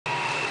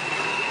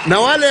Na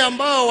wale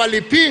ambao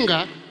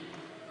walipinga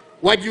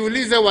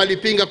wajiulize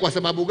walipinga kwa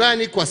sababu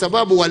gani? Kwa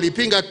sababu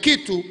walipinga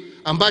kitu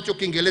ambacho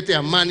kingeleta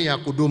amani ya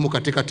kudumu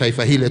katika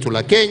taifa hili letu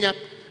la Kenya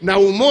na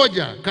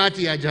umoja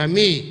kati ya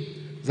jamii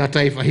za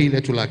taifa hili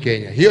letu la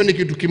Kenya. Hiyo ni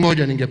kitu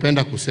kimoja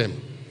ningependa kusema.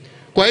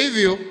 Kwa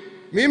hivyo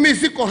mimi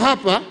siko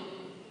hapa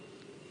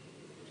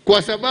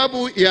kwa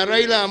sababu ya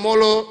Raila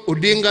Amolo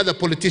Odinga, the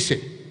politician.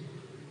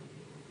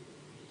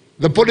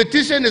 The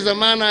politician is a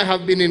man I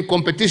have been in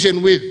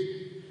competition with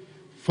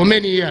for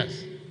many years.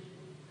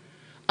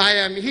 I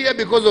am here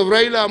because of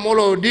Raila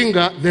Amolo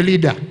Odinga, the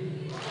leader.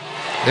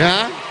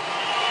 Yeah?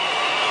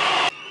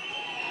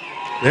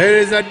 There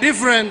is a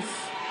difference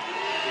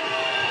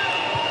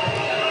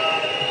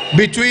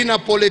between a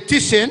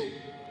politician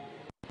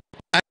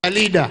and a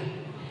leader.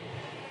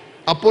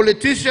 A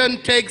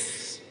politician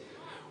takes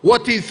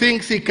what he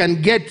thinks he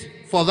can get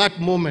for that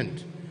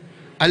moment.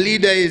 A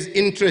leader is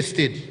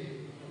interested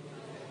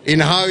in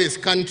how his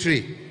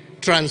country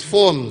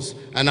transforms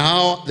and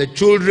how the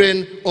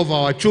children of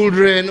our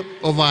children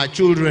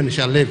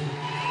shall live.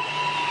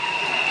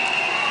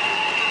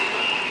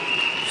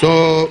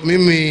 So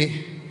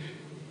mimi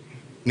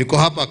niko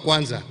hapa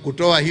kwanza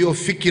kutoa hiyo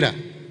fikira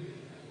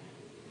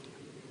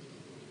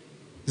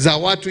za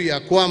watu ya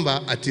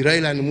kwamba ati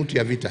Raila ni mtu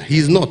ya vita. He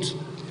is not.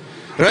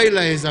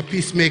 Raila is a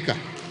peacemaker.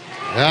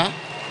 Yeah?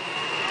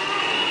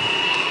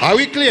 Are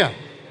we clear?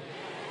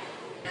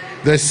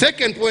 The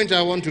second point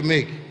I want to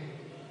make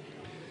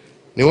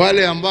ni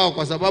wale ambao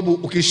kwa sababu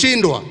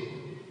ukishindwa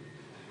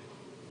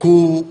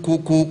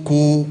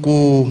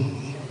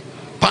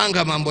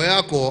kupanga mambo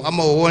yako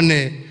ama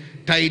uone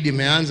tide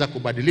imeanza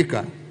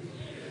kubadilika,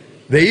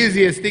 the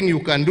easiest thing you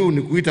can do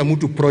ni kuita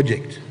mtu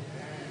project.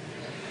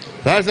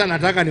 Sasa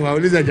nataka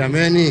niwaulize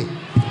jameni,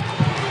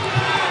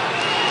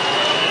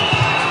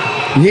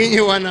 nyinyi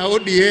wana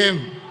ODM,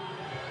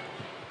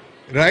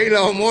 Raila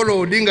Amolo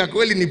Odinga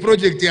kweli ni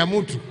project ya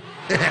mtu?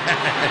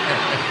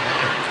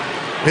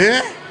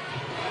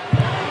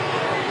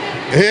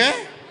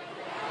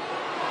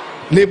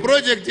 Ni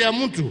project ya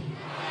mtu?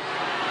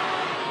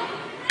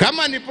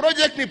 Kama ni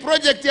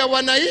project ya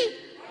wanai?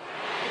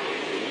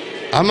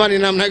 Ama ni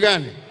namna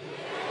gani?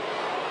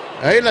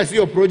 Raila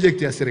sio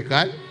project ya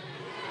serikali.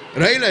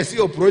 Raila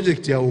sio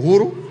project ya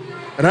Uhuru.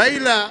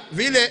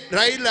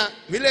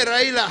 Vile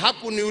Raila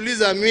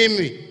hakuniuliza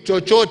mimi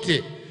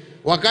chochote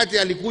wakati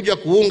alikuja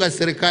kuunga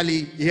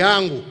serikali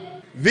yangu.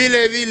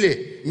 Vile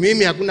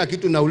mimi hakuna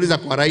kitu nauliza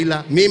kwa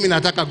Raila. Mimi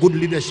nataka good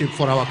leadership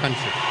for our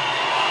country.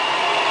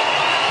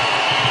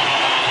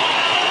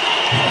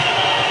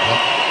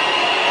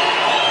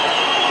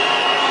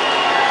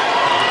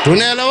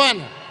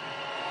 Tunaelewana?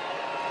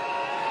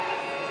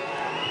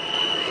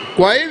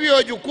 Kwa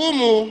hivyo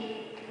jukumu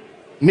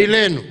ni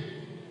lenu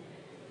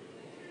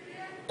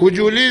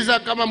kujiuliza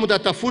kama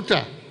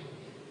mtatafuta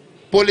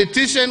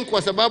politician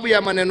kwa sababu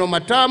ya maneno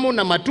matamu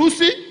na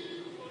matusi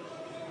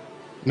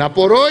na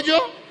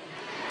porojo,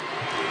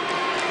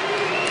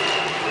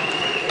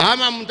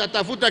 ama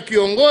mtatafuta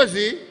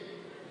kiongozi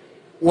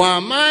wa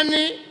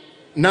amani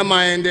na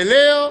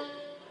maendeleo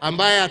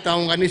ambaye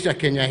ataunganisha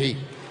Kenya hii.